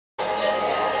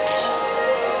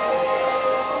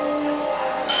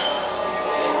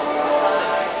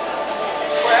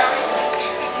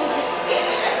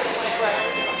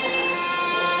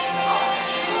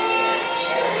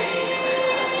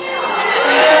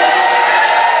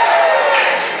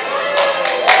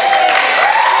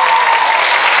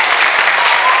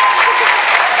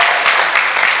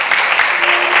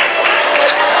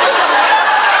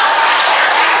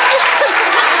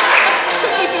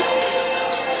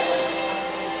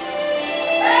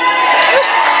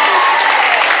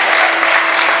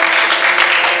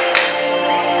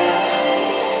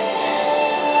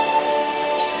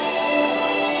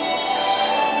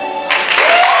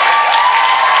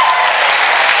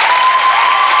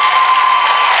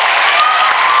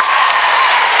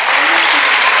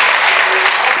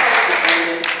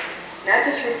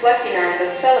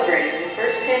celebrating the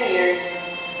first 10 years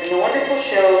and the wonderful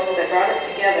show that brought us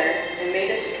together and made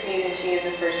us a community in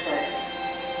the first place.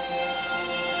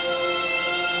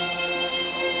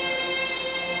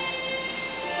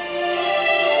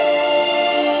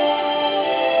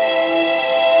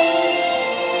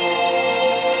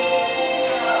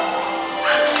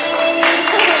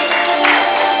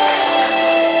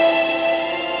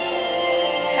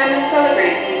 Come and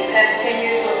celebrate these past 10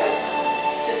 years with us,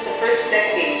 just the first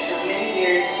decade of many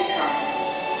years to come.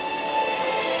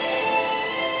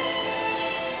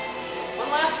 One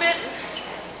last bit.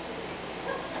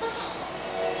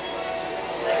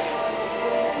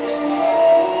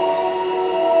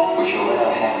 We shall lay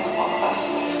our hands upon the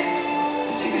basilisk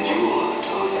and see the jewel of the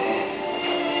toad's head.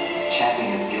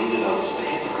 Champing his gilded oaks, the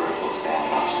hippogriff will stand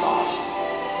in our stars,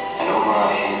 and over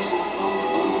our heads will float the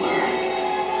bluebird,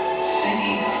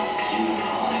 singing of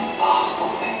beautiful and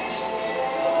impossible things,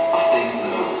 of things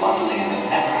that are lovely and that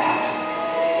never happen,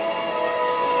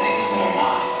 of things that are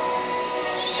not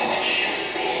and that should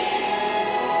be.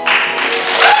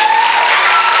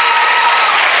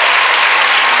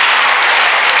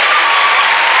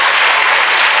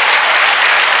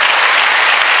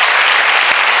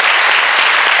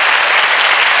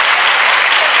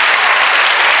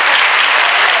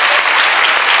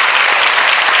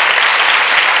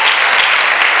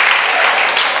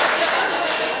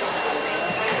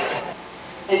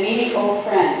 And meeting old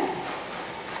friends.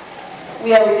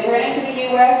 We are returning to the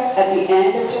U.S. at the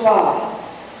end of July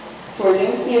for a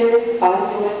new series I'm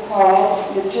doing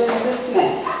called Mr. and Mrs.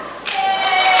 Smith.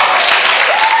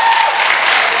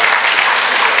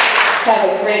 Have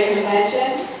a great convention,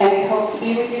 and we hope to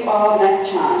be with you all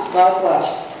next time. God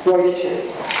bless. Glory to truth.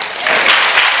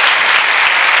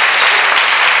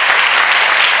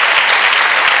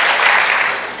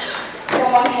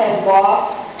 Someone has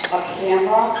lost a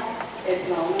camera. It's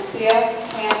an Olympia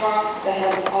camera that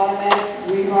has an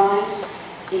automatic rewind.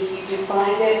 If you do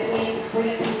find it, please bring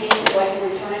it to me so I can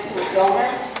return it to a donor.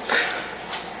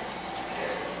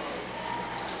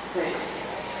 Great.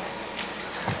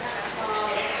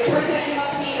 The person that came up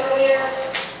to me earlier,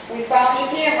 we found your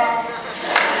camera.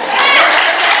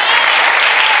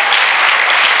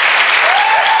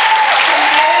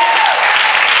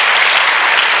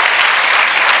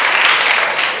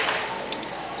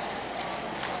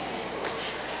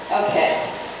 Okay.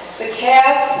 The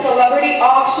CAB Celebrity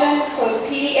Auction for the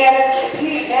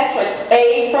Pediatrics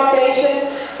A Foundation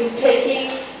is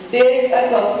taking bids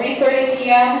until 3:30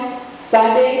 p.m.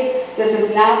 Sunday. This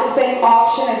is not the same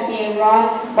auction as being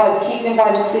run by the Kingdom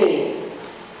by the Sea.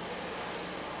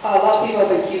 A lot of people have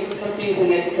been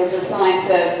confusing it because their sign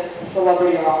says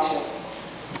Celebrity Auction.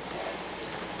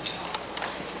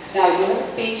 Now, you have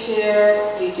a speech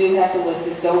here. You do have to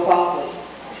listen. Don't fall asleep.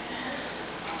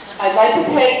 I'd like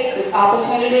to take this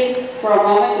opportunity for a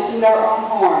moment to toot our own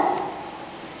horns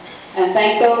and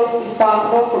thank those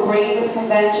responsible for bringing this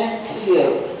convention to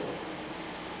you.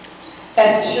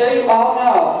 As I'm sure you all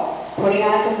know, putting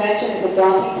on a convention is a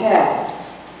daunting task,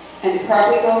 and it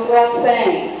probably goes without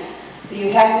saying that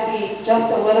you have to be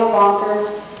just a little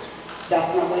bonkers,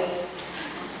 definitely,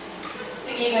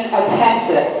 to even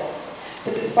attempt it.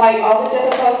 But despite all the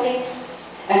difficulties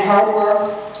and hard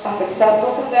work, a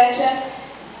successful convention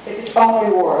is its own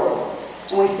reward,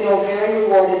 and we feel very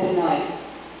rewarded tonight.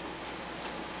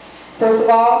 First of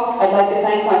all, I'd like to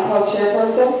thank my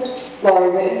co-chairperson,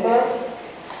 Laurie Wittenberg,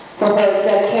 for her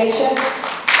dedication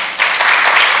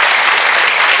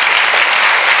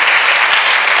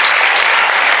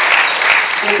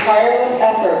and tireless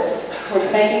efforts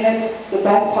towards making this the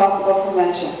best possible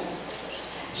convention.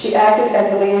 She acted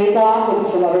as a liaison with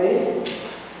the celebrities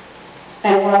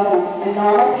and was an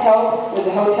enormous help with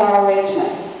the hotel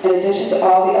arrangements, in addition to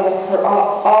all her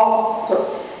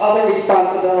other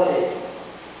responsibilities.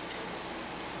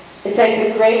 It takes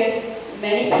a great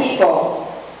many people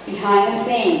behind the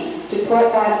scenes to put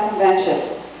on a convention,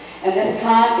 and this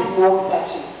con is no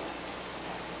exception.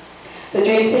 The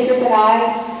Dream Seekers and I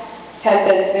have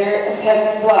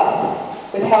been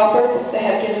blessed with helpers that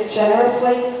have given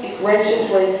generously and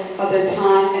graciously of their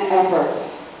time and efforts.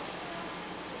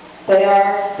 They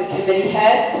are the committee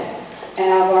heads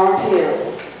and our volunteers.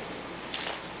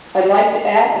 I'd like to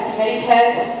ask the committee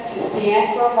heads to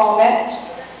stand for a moment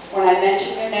when I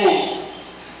mention your name.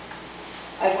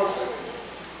 I've worked with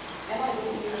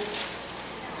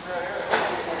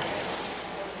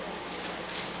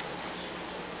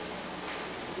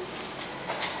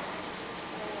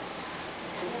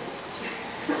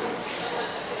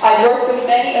I've worked with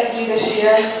many of you this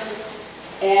year,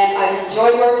 and I've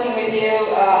enjoyed working with you.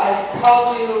 I've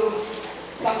called you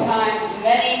sometimes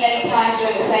many, many times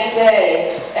during the same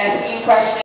day, asking you questions.